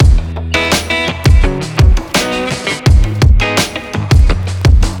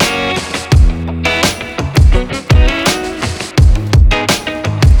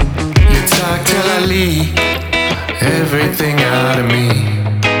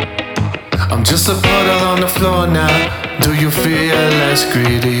I'm just a puddle on the floor now. Do you feel less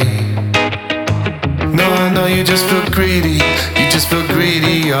greedy? No, I know you just feel greedy. You just feel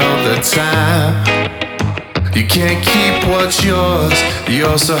greedy all the time. You can't keep what's yours. You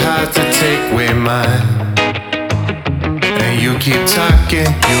also have to take away mine. And you keep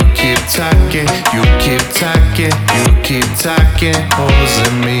talking, you keep talking, you keep talking, you keep talking holes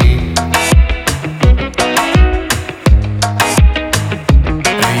in me.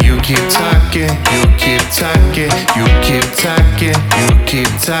 Keep talking, you keep talking, you keep talking, you keep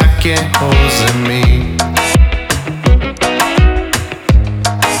talking holes in me.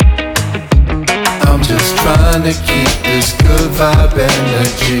 I'm just trying to keep this good vibe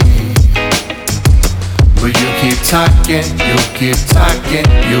energy. But you keep talking, you keep talking.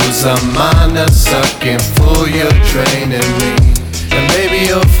 Use a minor sucking full, you're draining me. And maybe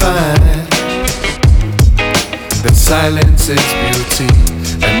you'll find that silence is beauty.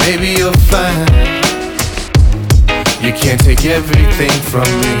 And maybe you'll find you can't take everything from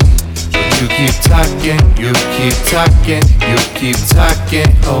me. But you keep talking, you keep talking, you keep talking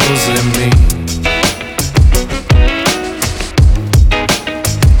holes in me.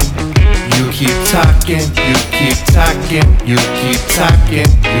 You keep talking, you keep talking, you keep talking,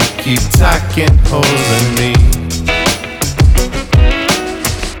 you keep talking holes in me.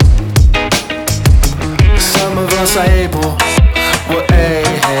 Some of us are able, well, hey,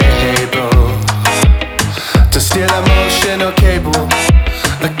 bro, to steal emotional cable,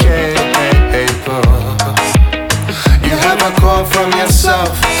 okay, bro. You have a call from yourself,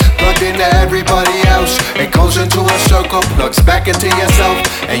 plugged into everybody else. It goes into a circle, plugs back into yourself.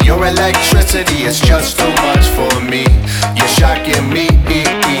 And your electricity is just too much for me. You're shocking me.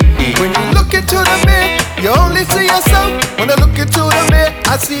 When you look into the mirror, you only see yourself. When I look into the mirror,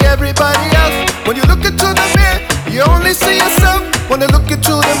 I see everybody else. When you look into the mirror, you only see yourself. When I look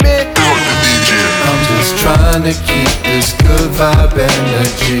into the mirror, I'm just trying to keep this good vibe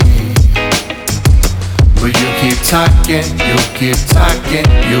energy. But you keep talking, you keep talking.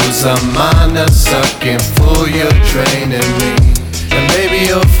 Use a minor sucking full, you're draining me. And maybe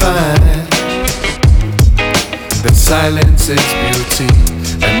you'll find that silence is beauty.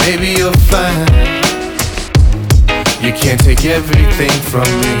 And maybe you'll find you can't take everything from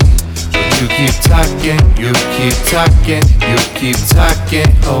me. You keep talking, you keep talking, you keep talking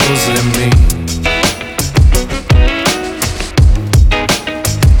holes in me.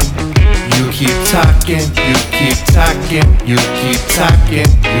 You keep talking, you keep talking, you keep talking,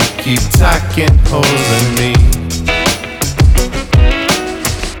 you keep talking holes in me.